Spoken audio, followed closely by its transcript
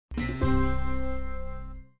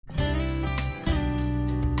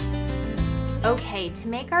Okay, to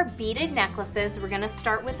make our beaded necklaces, we're gonna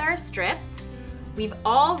start with our strips. We've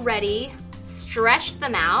already stretched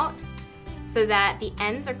them out so that the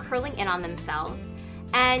ends are curling in on themselves.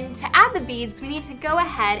 And to add the beads, we need to go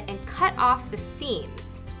ahead and cut off the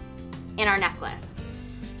seams in our necklace.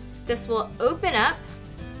 This will open up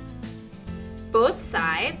both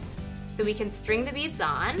sides so we can string the beads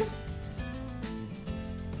on.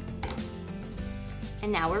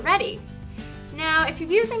 And now we're ready. Now, if you're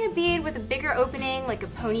using a bead with a bigger opening, like a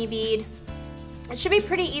pony bead, it should be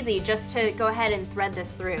pretty easy just to go ahead and thread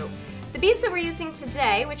this through. The beads that we're using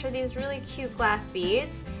today, which are these really cute glass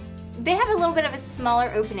beads, they have a little bit of a smaller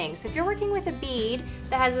opening. So if you're working with a bead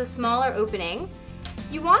that has a smaller opening,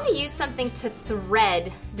 you want to use something to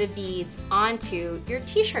thread the beads onto your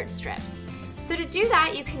t-shirt strips. So to do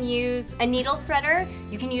that, you can use a needle threader,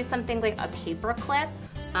 you can use something like a paper clip,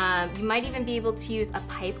 you might even be able to use a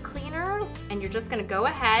pipe cleaner, and you're just gonna go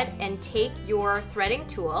ahead and take your threading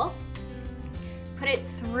tool, put it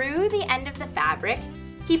through the end of the fabric,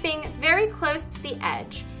 keeping very close to the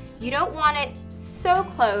edge. You don't want it so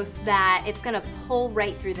close that it's gonna pull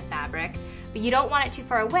right through the fabric, but you don't want it too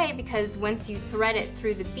far away because once you thread it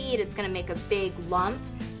through the bead, it's gonna make a big lump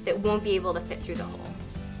that won't be able to fit through the hole.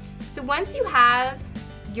 So once you have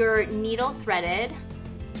your needle threaded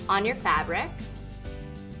on your fabric,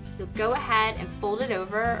 you'll go ahead and fold it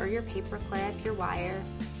over, or your paper clip, your wire,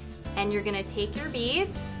 and you're gonna take your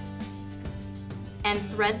beads and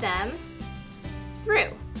thread them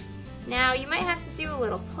through. Now you might have to do a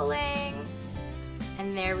little pulling,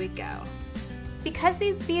 and there we go. Because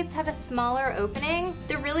these beads have a smaller opening,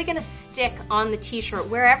 they're really gonna stick on the t-shirt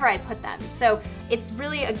wherever I put them. So it's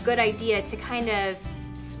really a good idea to kind of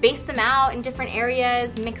space them out in different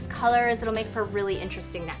areas, mix colors. It'll make for a really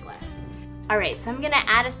interesting necklace. All right, so I'm gonna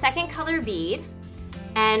add a second color bead,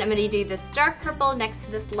 and I'm gonna do this dark purple next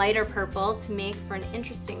to this lighter purple to make for an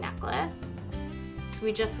interesting necklace. So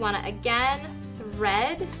we just wanna, again,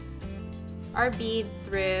 thread our bead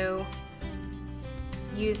through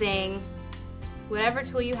using whatever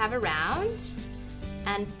tool you have around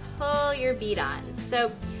and pull your bead on.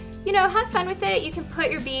 So, you know, have fun with it. You can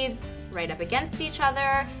put your beads right up against each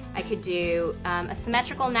other. I could do a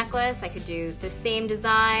symmetrical necklace. I could do the same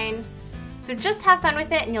design. So just have fun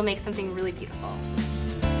with it and you'll make something really beautiful.